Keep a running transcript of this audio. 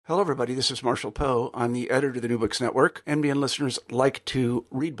Hello, everybody. This is Marshall Poe. I'm the editor of the New Books Network. NBN listeners like to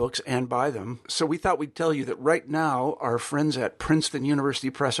read books and buy them. So we thought we'd tell you that right now, our friends at Princeton University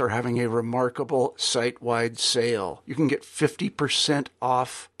Press are having a remarkable site-wide sale. You can get 50%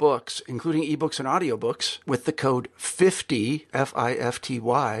 off books, including ebooks and audiobooks, with the code 50,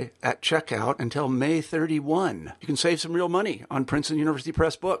 F-I-F-T-Y, at checkout until May 31. You can save some real money on Princeton University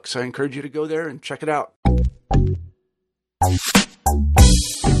Press books. I encourage you to go there and check it out.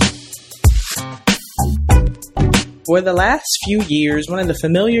 For the last few years, one of the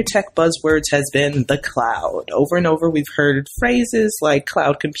familiar tech buzzwords has been the cloud. Over and over, we've heard phrases like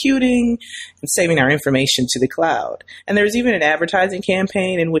cloud computing and saving our information to the cloud. And there was even an advertising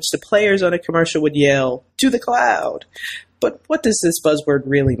campaign in which the players on a commercial would yell, "To the cloud." But what does this buzzword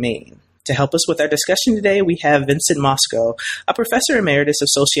really mean? To help us with our discussion today, we have Vincent Mosco, a professor emeritus of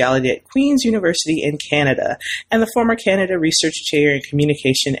sociology at Queen's University in Canada and the former Canada Research Chair in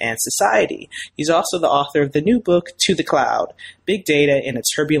Communication and Society. He's also the author of the new book, To the Cloud, Big Data in a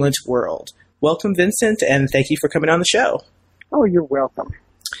Turbulent World. Welcome, Vincent, and thank you for coming on the show. Oh, you're welcome.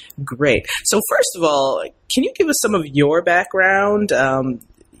 Great. So first of all, can you give us some of your background?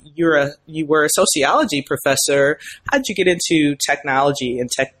 You were a sociology professor. How did you get into technology and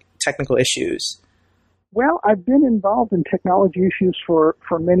technical issues? Well, I've been involved in technology issues for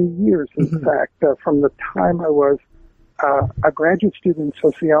many years. In fact, from the time I was a graduate student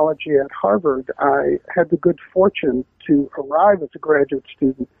in sociology at Harvard, I had the good fortune to arrive as a graduate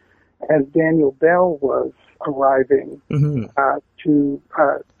student as Daniel Bell was arriving to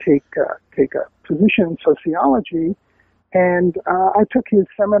take a position in sociology. And I took his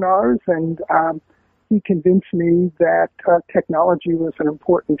seminars, and he convinced me that technology was an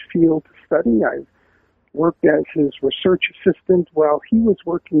important field to study. I worked as his research assistant while he was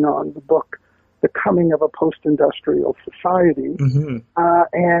working on the book, The Coming of a Post-Industrial Society.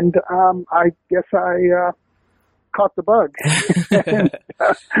 And I guess I caught the bug and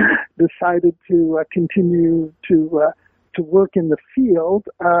decided to continue to work in the field.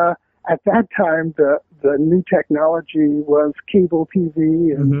 At that time, the new technology was cable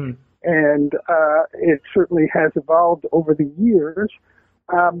TV, and it certainly has evolved over the years.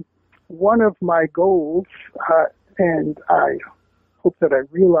 One of my goals, and I hope that I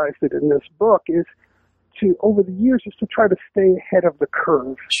realized it in this book, is over the years, is to try to stay ahead of the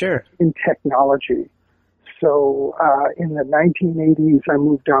curve in technology. So in the 1980s, I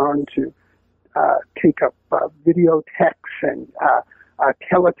moved on to take up video text and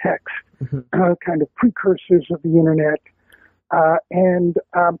teletext, kind of precursors of the internet, and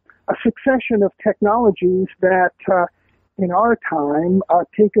a succession of technologies that in our time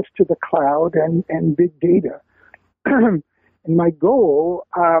take us to the cloud and big data. And my goal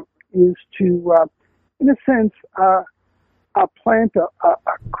is to, in a sense, plant a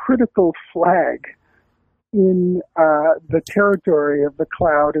critical flag in the territory of the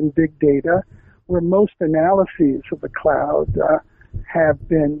cloud and big data, where most analyses of the cloud have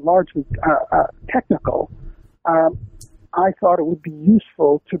been largely technical. I thought it would be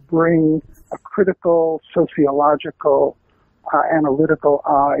useful to bring a critical, sociological, analytical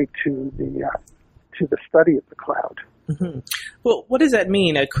eye to the study of the cloud. Well, what does that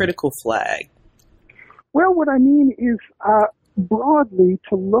mean, a critical flag? Well, what I mean is broadly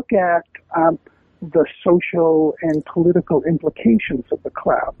to look at the social and political implications of the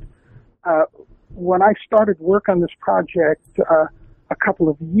cloud. When I started work on this project a couple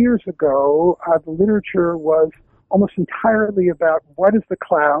of years ago, the literature was almost entirely about what is the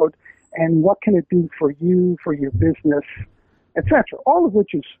cloud and what can it do for you, for your business, etc. All of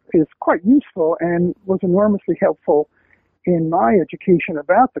which is quite useful and was enormously helpful in my education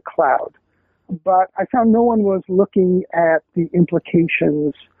about the cloud. But I found no one was looking at the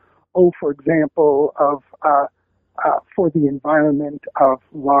implications, for example, of for the environment of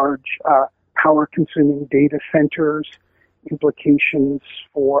large power-consuming data centers, implications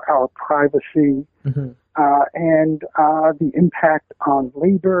for our privacy, and the impact on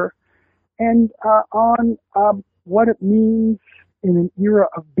labor, and on what it means in an era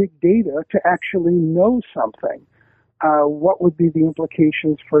of big data to actually know something. What would be the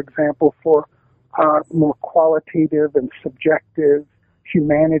implications, for example, for more qualitative and subjective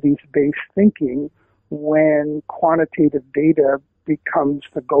humanities-based thinking when quantitative data becomes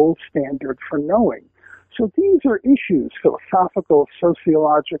the gold standard for knowing? So these are issues, philosophical,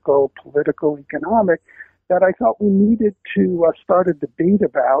 sociological, political, economic, that I thought we needed to start a debate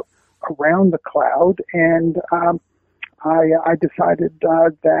about around the cloud, and I decided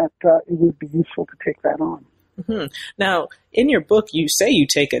that it would be useful to take that on. Now, in your book, you say you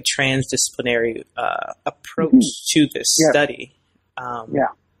take a transdisciplinary approach to this study.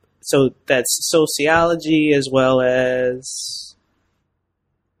 So that's sociology as well as...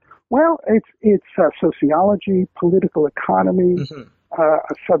 Well, it's sociology, political economy,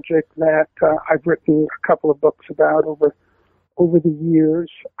 a subject that I've written a couple of books about over the years.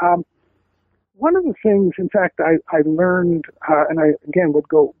 One of the things, in fact, I learned, and I again would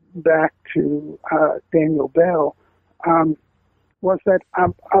go back to Daniel Bell, was that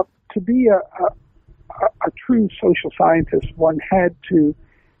to be a true social scientist, one had to,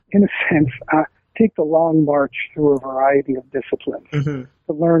 in a sense, take the long march through a variety of disciplines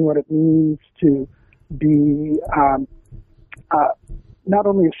to learn what it means to be not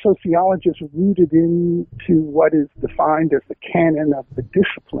only a sociologist rooted into what is defined as the canon of the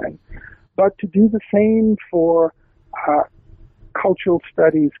discipline, but to do the same for cultural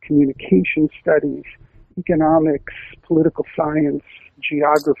studies, communication studies, economics, political science,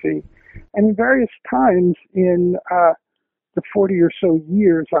 geography. And in various times in the 40 or so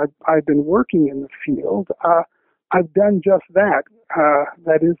years I've been working in the field, I've done just that.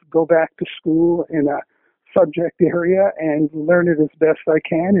 That is, go back to school in a subject area and learn it as best I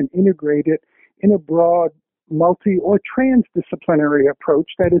can and integrate it in a broad, multi- or transdisciplinary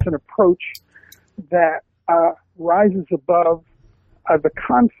approach. That is an approach that rises above the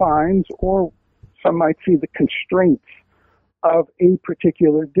confines, or some might see the constraints, of a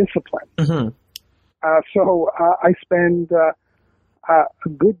particular discipline. So I spend a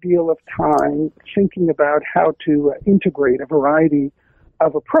good deal of time thinking about how to integrate a variety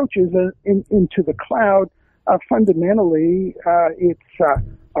of approaches into the cloud. Fundamentally, it's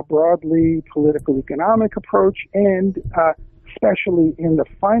a broadly political economic approach, and especially in the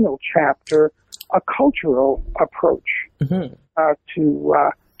final chapter, a cultural approach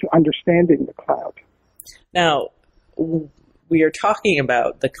to understanding the cloud. Now, we are talking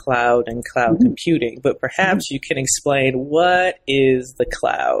about the cloud and cloud computing, but perhaps you can explain, what is the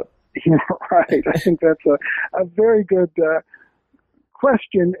cloud? Yeah, right. I think that's a very good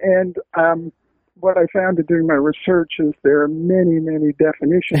question. And what I found in doing my research is there are many, many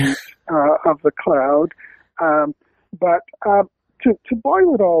definitions of the cloud. But to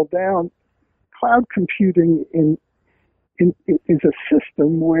boil it all down, cloud computing is a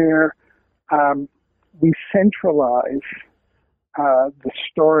system where we centralize the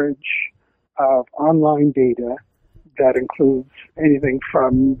storage of online data that includes anything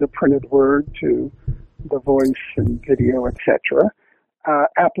from the printed word to the voice and video, etc.,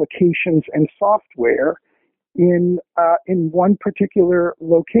 applications and software in one particular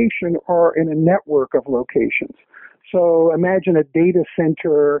location or in a network of locations. So imagine a data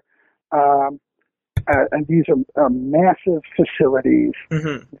center, and these are massive facilities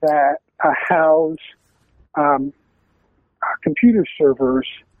that house computer servers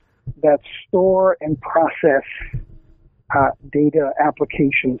that store and process data,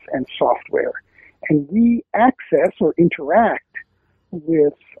 applications, and software. And we access or interact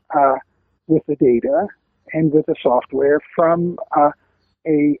with the data and with the software from our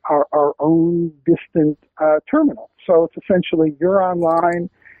own distant terminal. So it's essentially you're online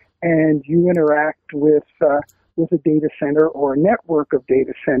and you interact with a data center or a network of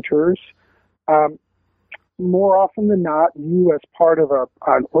data centers. More often than not, you as part of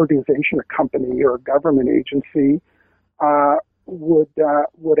an organization, a company, or a government agency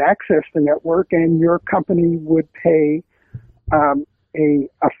would access the network, and your company would pay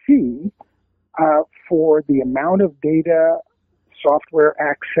a fee for the amount of data, software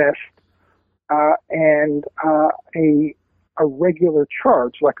accessed, and a regular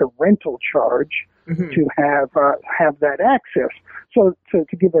charge, like a rental charge, to have that access. So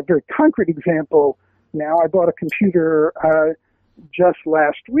to give a very concrete example, now I bought a computer just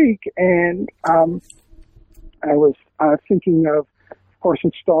last week, and I was thinking of course,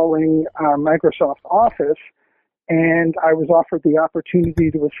 installing Microsoft Office, and I was offered the opportunity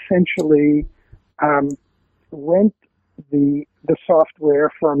to essentially rent the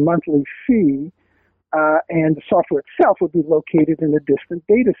software for a monthly fee, and the software itself would be located in a distant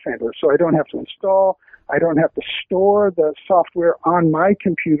data center. So I don't have to install, I don't have to store the software on my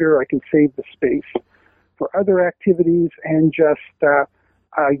computer. I can save the space for other activities and just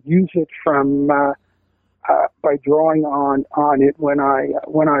use it from by drawing on it when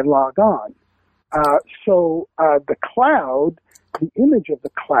I log on. So the cloud, the image of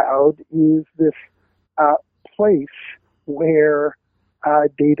the cloud, is this place where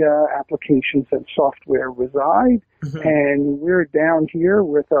data, applications, and software reside, and we're down here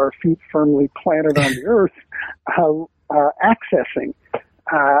with our feet firmly planted on the earth, accessing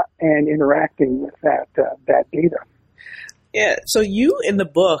and interacting with that data. Yeah, so you, in the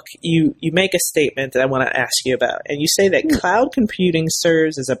book, you make a statement that I want to ask you about, and you say that cloud computing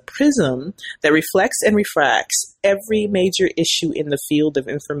serves as a prism that reflects and refracts every major issue in the field of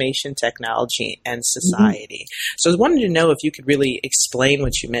information technology and society. So I wanted to know if you could really explain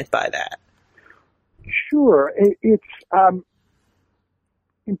what you meant by that. Sure. It's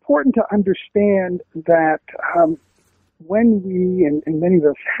important to understand that when we, and many of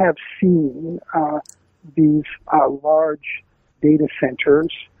us have seen these large data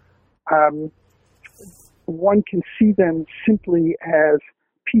centers, one can see them simply as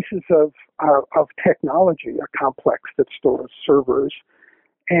pieces of technology, a complex that stores servers,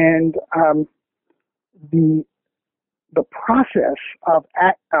 and the process of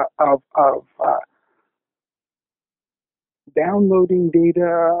downloading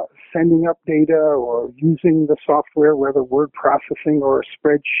data, sending up data, or using the software, whether word processing or a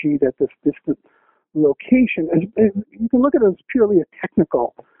spreadsheet at this distant location. You can look at it as purely a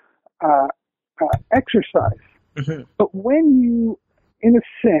technical exercise. Mm-hmm. But when you, in a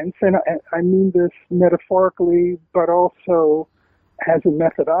sense, and I mean this metaphorically, but also as a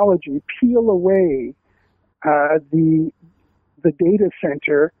methodology, peel away the data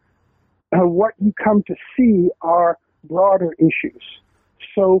center, what you come to see are broader issues.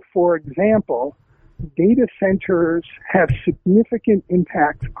 So, for example, data centers have significant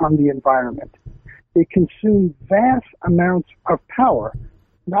impact on the environment. They consume vast amounts of power,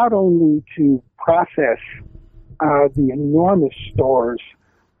 not only to process the enormous stores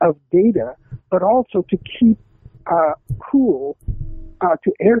of data, but also to keep cool,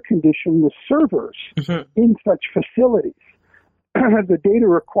 to air condition the servers in such facilities. The data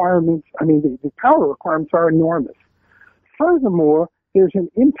requirements, the power requirements are enormous. Furthermore, there's an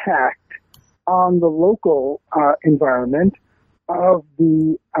impact on the local environment of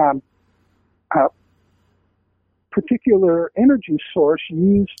the particular energy source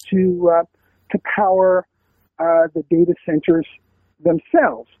used to power the data centers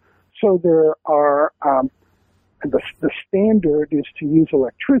themselves. So there are the standard is to use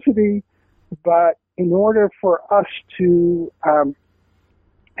electricity, but in order for us to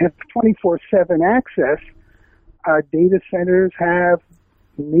have 24/7 access, data centers have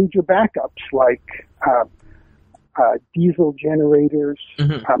major backups like diesel generators,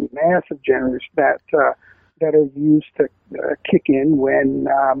 massive generators that are used to kick in when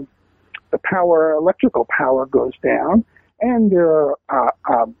the electrical power goes down, and there are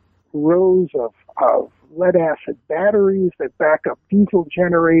rows of lead-acid batteries that back up diesel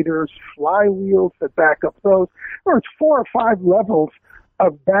generators, flywheels that back up those. Or it's 4 or 5 levels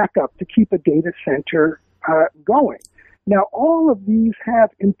of backup to keep a data center going. Now, all of these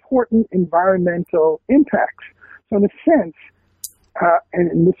have important environmental impacts. So in a sense, and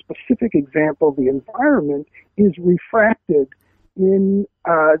in this specific example, the environment is refracted in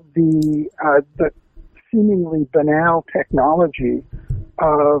the seemingly banal technology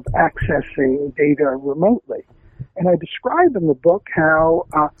of accessing data remotely. And I describe in the book how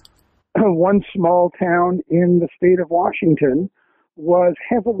one small town in the state of Washington was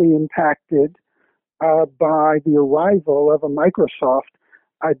heavily impacted by the arrival of a Microsoft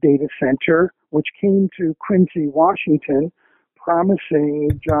data center, which came to Quincy, Washington,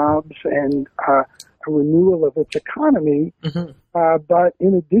 promising jobs and a renewal of its economy, but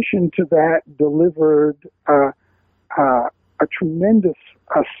in addition to that, delivered a tremendous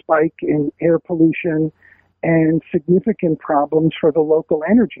spike in air pollution and significant problems for the local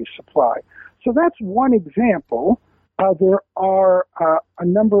energy supply. So that's one example. There are a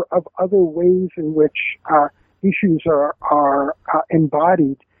number of other ways in which issues are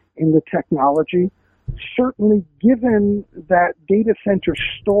embodied in the technology. Certainly, given that data centers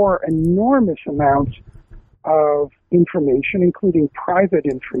store enormous amounts of information, including private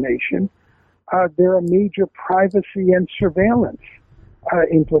information, there are major privacy and surveillance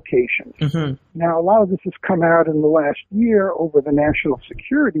implications. Now, a lot of this has come out in the last year over the National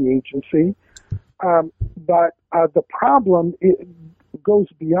Security Agency, but the problem goes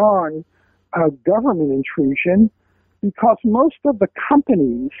beyond government intrusion, because most of the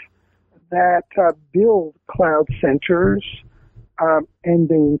companies that build cloud centers, and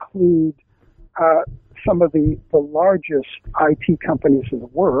they include some of the largest IT companies in the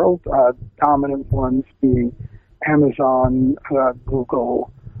world, dominant ones being Amazon,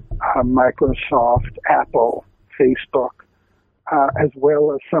 Google, Microsoft, Apple, Facebook, as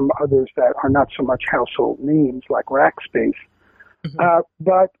well as some others that are not so much household names like Rackspace.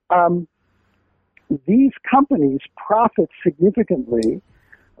 But these companies profit significantly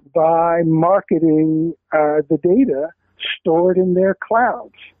by marketing the data stored in their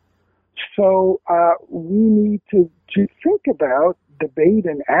clouds. So we need to think about, debate,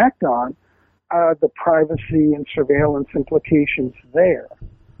 and act on the privacy and surveillance implications there.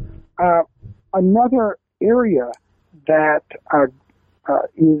 Another area that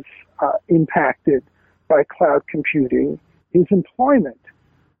is impacted by cloud computing is employment.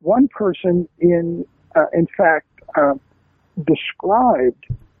 One person, in fact, described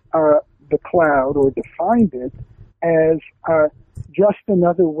the cloud, or defined it, as just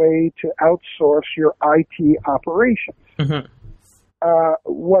another way to outsource your IT operations. Mm-hmm.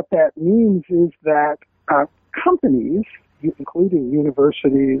 What that means is that companies, including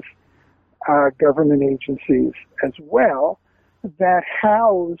universities, government agencies as well, that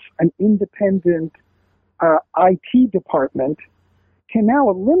house an independent IT department can now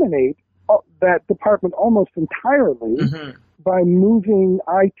eliminate that department almost entirely Mm-hmm. by moving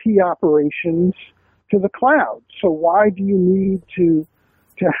IT operations to the cloud. So why do you need to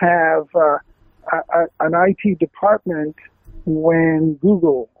have an IT department when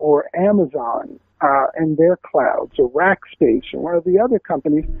Google or Amazon and their clouds, or Rackspace or one of the other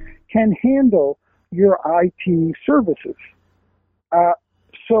companies can handle your IT services?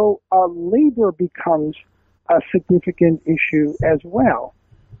 So labor becomes a significant issue as well.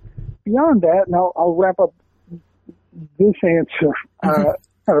 Beyond that, and I'll wrap up this answer, kind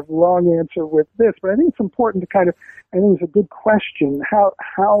of long answer with this, but I think it's important to I think it's a good question.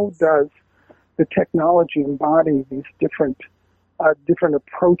 How does the technology embody these different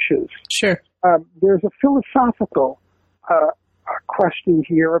approaches? Sure. There's a philosophical question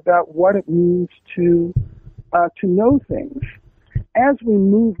here about what it means to know things. As we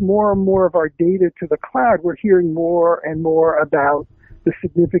move more and more of our data to the cloud, we're hearing more and more about the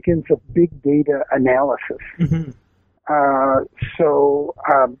significance of big data analysis. Mm-hmm. So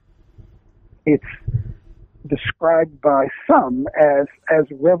it's described by some as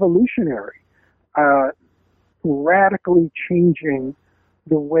revolutionary, radically changing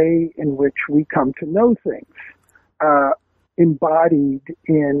the way in which we come to know things, embodied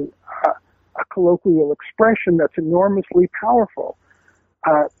in a colloquial expression that's enormously powerful.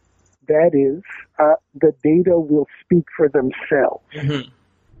 That is, the data will speak for themselves.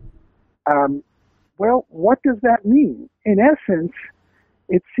 Mm-hmm. Well, what does that mean? In essence,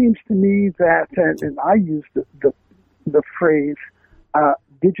 it seems to me that, and I use the phrase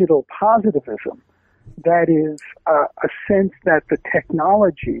digital positivism, that is a sense that the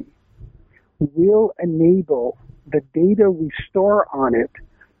technology will enable the data we store on it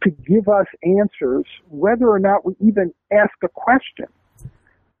to give us answers, whether or not we even ask a question.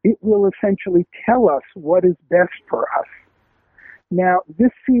 It will essentially tell us what is best for us. Now,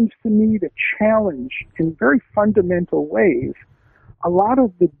 this seems to me to challenge, in very fundamental ways, a lot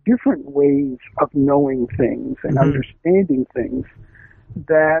of the different ways of knowing things and understanding things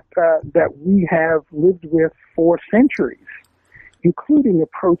that we have lived with for centuries, including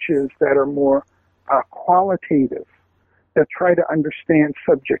approaches that are more qualitative, that try to understand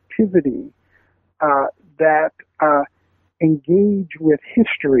subjectivity, that engage with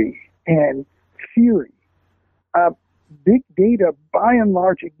history and theory. Big data, by and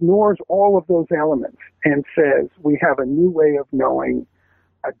large, ignores all of those elements and says we have a new way of knowing,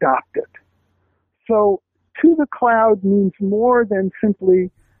 adopt it. So to the cloud means more than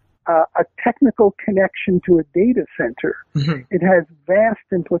simply a technical connection to a data center. Mm-hmm. It has vast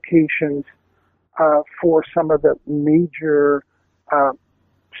implications for some of the major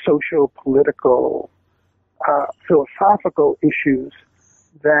socio-political, philosophical issues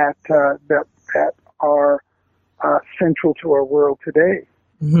that are central to our world today.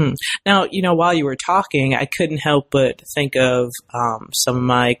 Mm-hmm. Now, while you were talking, I couldn't help but think of some of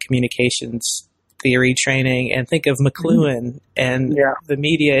my communications theory training and think of McLuhan and the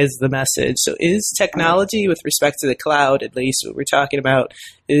media is the message. So is technology, with respect to the cloud, at least what we're talking about,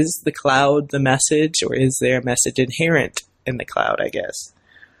 is the cloud the message, or is there a message inherent in the cloud, I guess?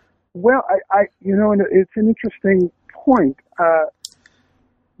 Well, it's an interesting point.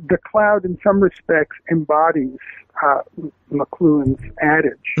 The cloud, in some respects, embodies McLuhan's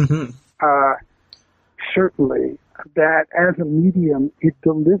adage. Certainly, that as a medium, it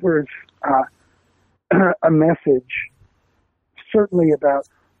delivers a message, certainly about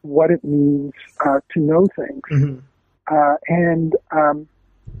what it means to know things. And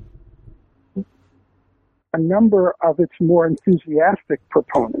a number of its more enthusiastic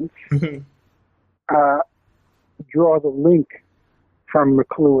proponents draw the link from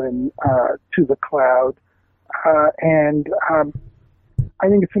McLuhan to the cloud, and I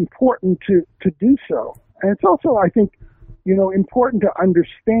think it's important to do so. And it's also, I think, important to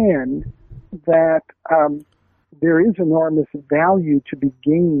understand that there is enormous value to be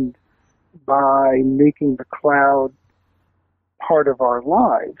gained by making the cloud part of our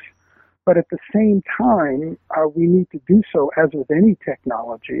lives. But at the same time, we need to do so, as with any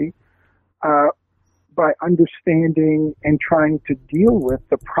technology, by understanding and trying to deal with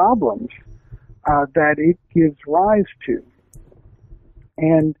the problems that it gives rise to.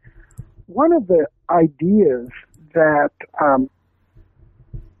 And one of the ideas that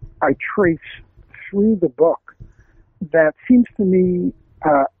I trace through the book that seems to me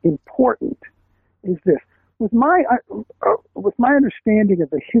important is this. With my understanding of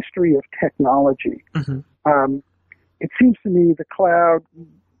the history of technology, it seems to me the cloud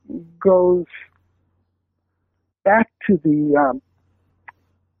goes back to the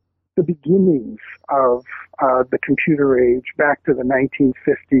beginnings of the computer age, back to the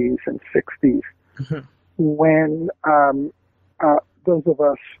 1950s and 60s, when those of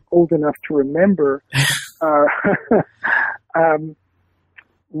us old enough to remember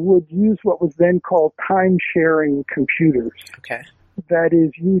would use what was then called time-sharing computers. Okay. That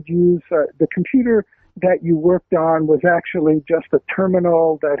is, you'd use the computer that you worked on was actually just a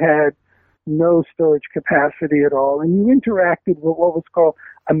terminal that had no storage capacity at all, and you interacted with what was called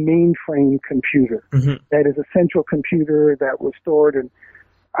a mainframe computer. That is a central computer that was stored in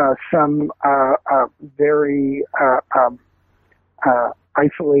some very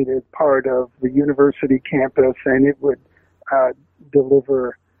isolated part of the university campus, and it would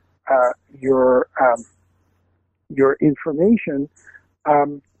deliver your information.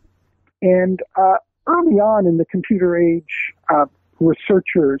 And early on in the computer age,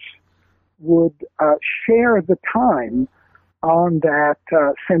 researchers would share the time on that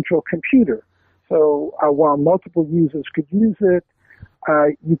central computer. So while multiple users could use it,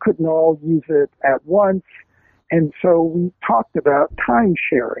 you couldn't all use it at once. And so we talked about time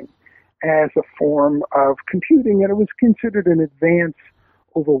sharing as a form of computing, and it was considered an advance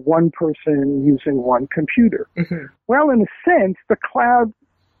over one person using one computer. Well, in a sense, the cloud,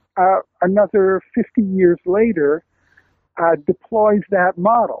 another 50 years later, deploys that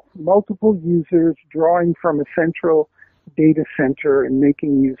model. Multiple users drawing from a central data center and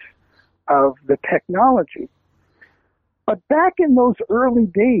making use of the technology. But back in those early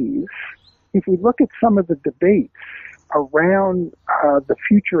days, if we look at some of the debates around the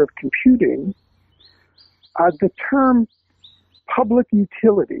future of computing, the term public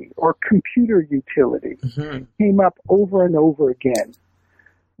utility or computer utility came up over and over again.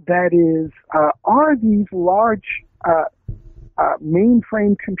 That is, are these large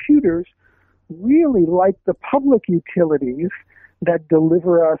mainframe computers really like the public utilities that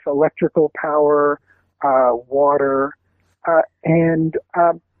deliver us electrical power, water, and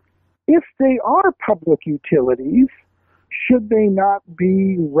if they are public utilities, should they not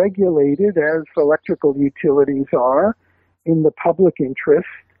be regulated as electrical utilities are in the public interest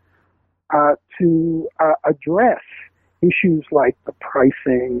to address issues like the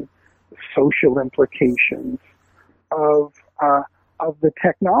pricing, the social implications of the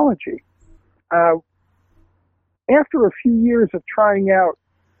technology? After a few years of trying out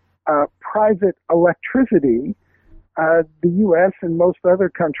private electricity, the U.S. and most other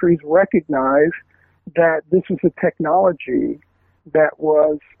countries recognized that this was a technology that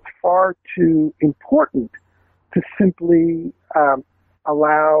was far too important to simply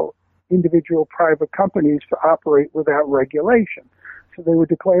allow individual private companies to operate without regulation. So they were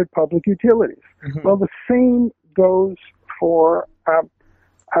declared public utilities. Well, the same goes for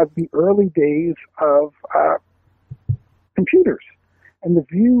the early days of computers. And the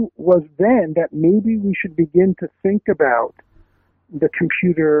view was then that maybe we should begin to think about the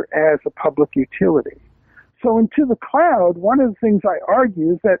computer as a public utility. So into the cloud, one of the things I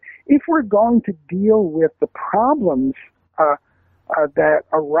argue is that if we're going to deal with the problems that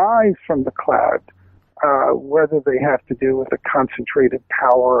arise from the cloud, whether they have to do with the concentrated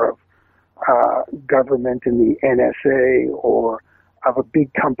power of government in the NSA or of a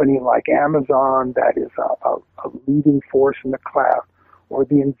big company like Amazon that is a leading force in the cloud, or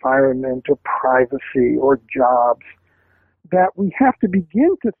the environment, or privacy, or jobs, that we have to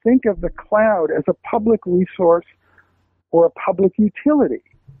begin to think of the cloud as a public resource or a public utility,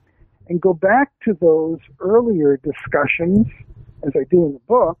 and go back to those earlier discussions, as I do in the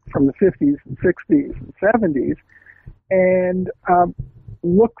book, from the 50s and 60s and 70s, and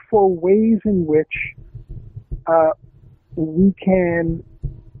look for ways in which we can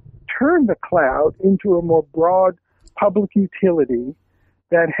turn the cloud into a more broad public utility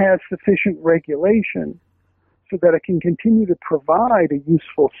that has sufficient regulation so that it can continue to provide a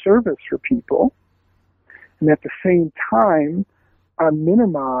useful service for people, and at the same time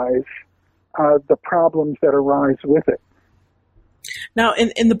minimize the problems that arise with it. Now,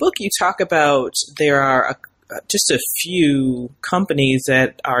 in the book, you talk about there are just a few companies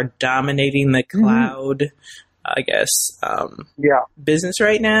that are dominating the cloud, I guess, business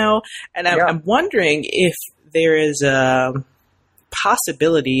right now. And I'm wondering if there is a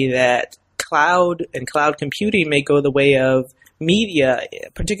possibility that cloud and cloud computing may go the way of media,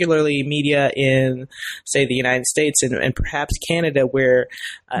 particularly media in, say, the United States and perhaps Canada, where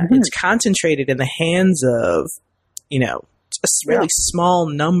it's concentrated in the hands of, a really small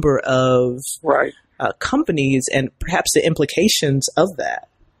number of companies, and perhaps the implications of that.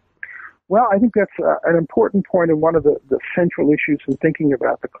 Well, I think that's an important point and one of the central issues in thinking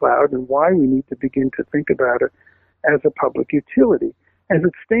about the cloud and why we need to begin to think about it as a public utility. As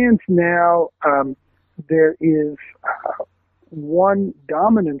it stands now, there is one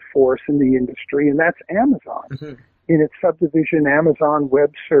dominant force in the industry, and that's Amazon. In its subdivision, Amazon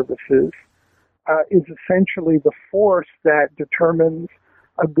Web Services, is essentially the force that determines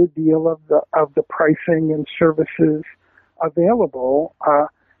a good deal of the pricing and services available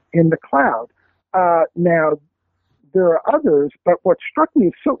in the cloud. Now, there are others, but what struck me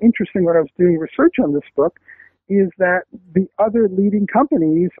as so interesting when I was doing research on this book is that the other leading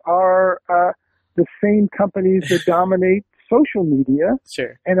companies are the same companies that dominate social media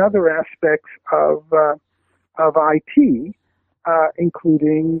and other aspects of IT,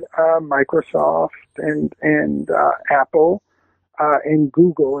 including Microsoft and Apple and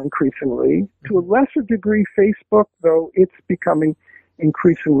Google increasingly. To a lesser degree, Facebook, though it's becoming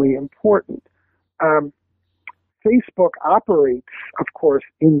increasingly important. Facebook operates, of course,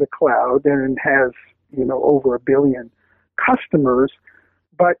 in the cloud and has, over 1 billion customers,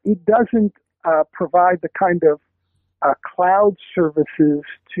 but it doesn't provide the kind of cloud services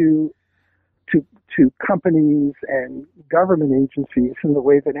to companies and government agencies in the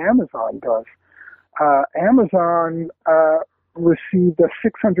way that Amazon does. Amazon received a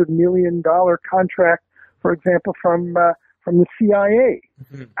 $600 million contract, for example, from the CIA.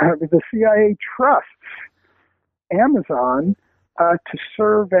 The CIA trusts Amazon to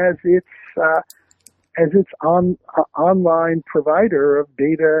serve as its online provider of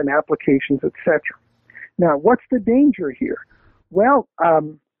data and applications, etc. Now, what's the danger here? Well,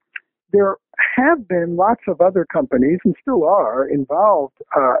 there have been lots of other companies, and still are, involved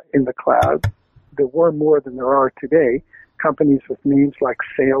in the cloud. There were more than there are today. Companies with names like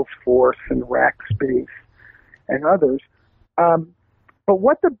Salesforce and Rackspace and others. But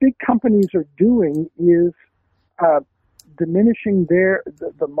what the big companies are doing is diminishing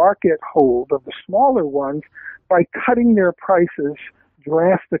the market hold of the smaller ones by cutting their prices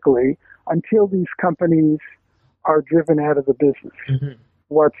drastically until these companies are driven out of the business.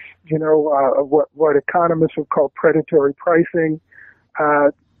 What economists would call predatory pricing,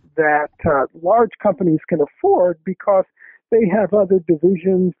 that large companies can afford because they have other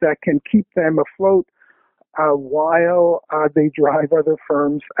divisions that can keep them afloat while they drive other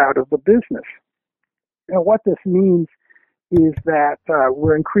firms out of the business. Now, what this means is that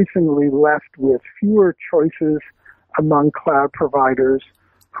we're increasingly left with fewer choices among cloud providers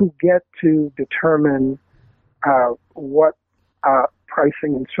who get to determine what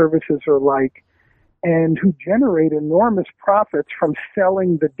pricing and services are like, and who generate enormous profits from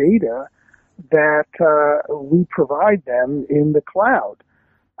selling the data that we provide them in the cloud.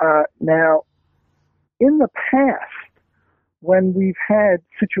 Now, in the past, when we've had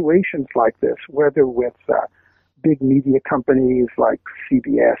situations like this, whether with big media companies like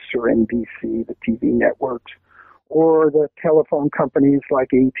CBS or NBC, the TV networks, or the telephone companies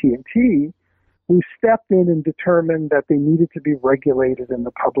like AT&T, we stepped in and determined that they needed to be regulated in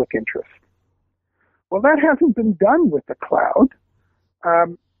the public interest. Well, that hasn't been done with the cloud,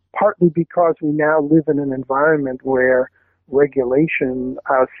 partly because we now live in an environment where regulation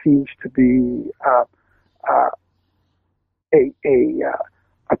seems to be a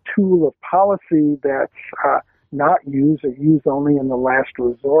tool of policy that's not used or used only in the last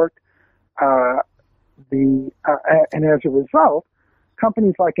resort. And as a result,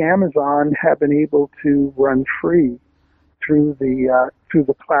 companies like Amazon have been able to run free through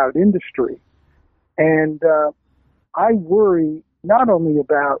the cloud industry. And I worry not only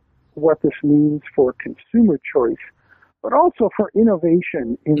about what this means for consumer choice, but also for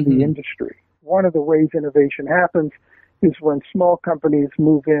innovation in the industry. One of the ways innovation happens is when small companies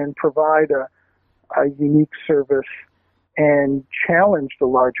move in, provide a unique service, and challenge the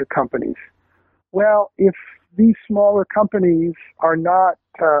larger companies. Well, if these smaller companies are not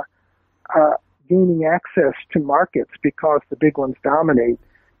gaining access to markets because the big ones dominate,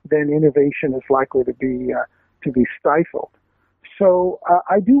 then innovation is likely to be stifled. So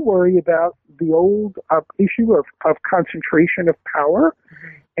I do worry about the old issue of concentration of power,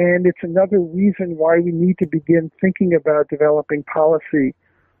 and it's another reason why we need to begin thinking about developing policy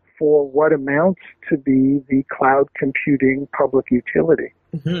for what amounts to be the cloud computing public utility.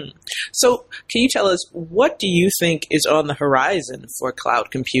 Mm-hmm. So can you tell us, what do you think is on the horizon for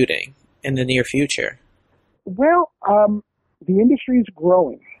cloud computing in the near future? Well, the industry is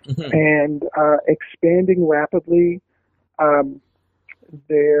growing and expanding rapidly.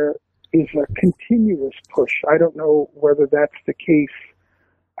 There is a continuous push. I don't know whether that's the case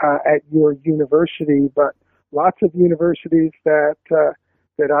at your university, but lots of universities that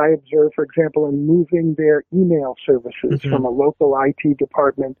I observe, for example, are moving their email services from a local IT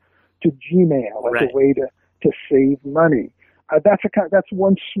department to Gmail as a way to save money. That's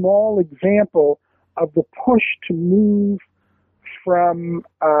one small example of the push to move from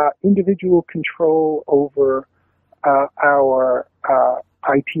individual control over our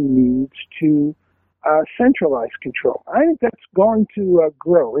IT needs to centralized control. I think that's going to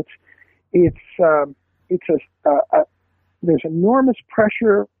grow. There's enormous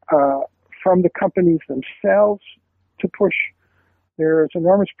pressure from the companies themselves to push. There's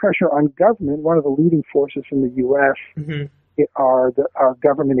enormous pressure on government. One of the leading forces in the U.S. Are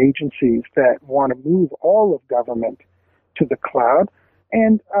government agencies that want to move all of government to the cloud,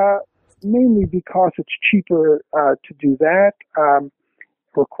 and mainly because it's cheaper to do that,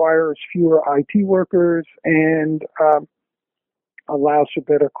 requires fewer IT workers, and allows for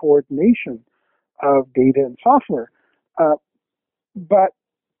better coordination of data and software. But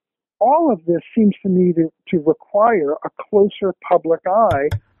all of this seems to me to require a closer public eye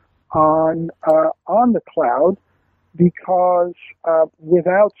on the cloud, because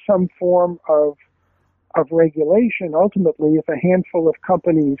without some form of regulation, ultimately, if a handful of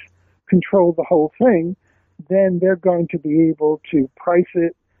companies control the whole thing, then they're going to be able to price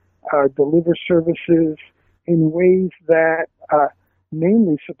it, deliver services in ways that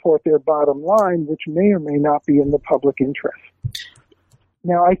mainly support their bottom line, which may or may not be in the public interest.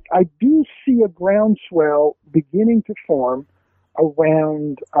 Now, I do see a groundswell beginning to form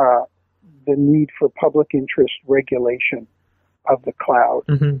around the need for public interest regulation of the cloud.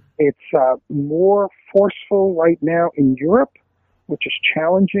 It's more forceful right now in Europe, which is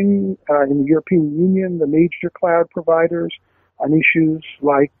challenging in the European Union, the major cloud providers, on issues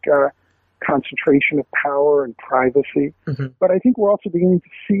like concentration of power and privacy. But I think we're also beginning to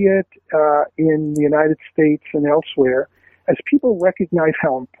see it in the United States and elsewhere, as people recognize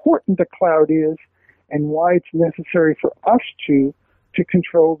how important the cloud is and why it's necessary for us to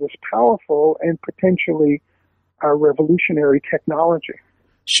control this powerful and potentially revolutionary technology.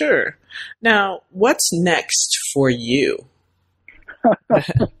 Sure. Now, what's next for you?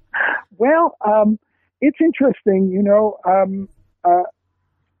 Well, it's interesting. You know,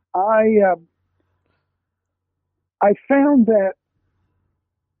 I found that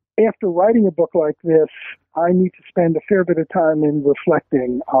after writing a book like this, I need to spend a fair bit of time in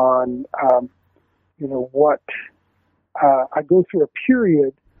reflecting on, what I go through a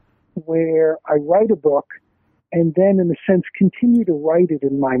period where I write a book and then, in a sense, continue to write it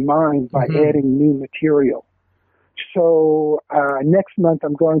in my mind by adding new material. So next month,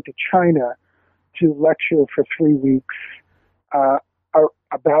 I'm going to China to lecture for 3 weeks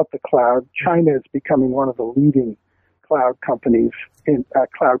about the cloud. China is becoming one of the leading cloud countries in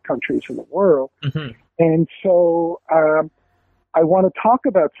the world. And so I want to talk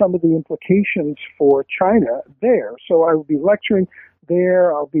about some of the implications for China there. So I will be lecturing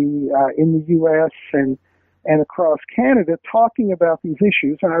there. I'll be in the U.S. and across Canada talking about these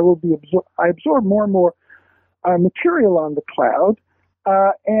issues. And I will be I absorb more and more material on the cloud.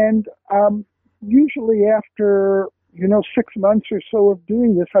 And usually after 6 months or so of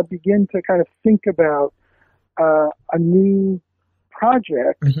doing this, I begin to kind of think about a new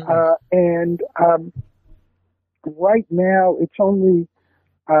project. And right now, it's only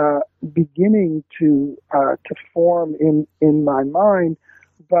beginning to form in my mind.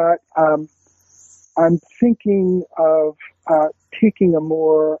 But I'm thinking of taking a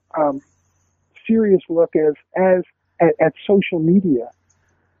more serious look at social media.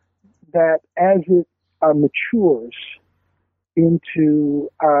 That as it matures into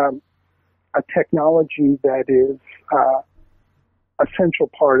a technology that is a central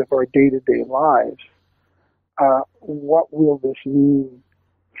part of our day-to-day lives, what will this mean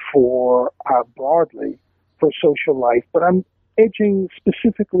for broadly for social life? But I'm edging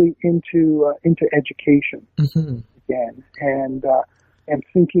specifically into education again, and I'm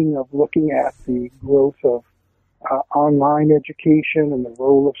thinking of looking at the growth of online education and the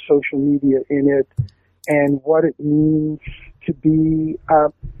role of social media in it, and what it means to be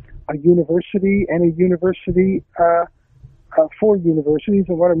a university and a university for universities,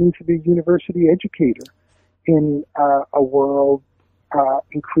 and what it means to be a university educator in a world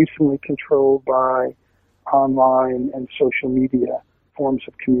increasingly controlled by online and social media forms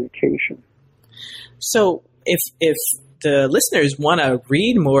of communication. So if the listeners want to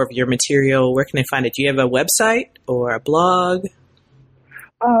read more of your material, where can they find it? Do you have a website or a blog?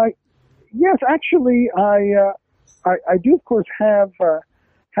 Yes, actually, I do, of course, have a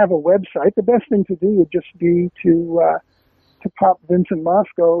website. The best thing to do would just be to pop Vincent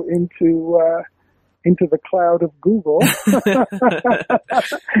Mosco into the cloud of Google,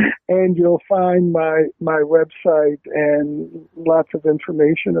 and you'll find my website and lots of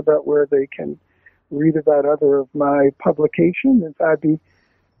information about where they can read about other of my publications. And I'd be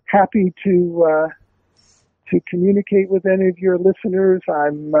happy to communicate with any of your listeners.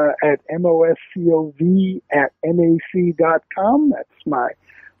 I'm at moscov@mac.com. That's my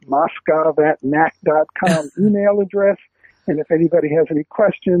moscov@mac.com email address. And if anybody has any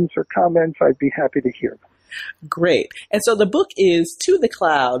questions or comments, I'd be happy to hear them. Great. And so the book is To the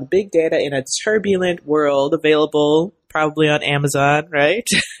Cloud, Big Data in a Turbulent World, available probably on Amazon, right?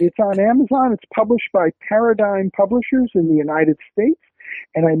 It's on Amazon. It's published by Paradigm Publishers in the United States.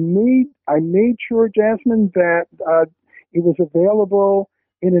 And I made sure, Jasmine, that it was available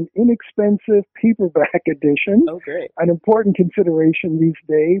in an inexpensive paperback edition. Oh, great. An important consideration these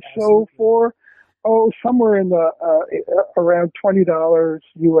days. Absolutely. So for somewhere in the around $20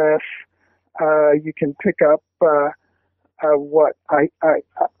 US, you can pick up what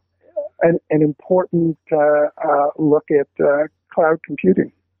an important look at cloud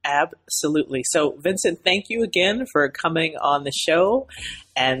computing. Absolutely. So, Vincent, thank you again for coming on the show.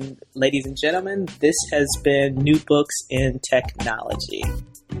 And ladies and gentlemen, this has been New Books in Technology.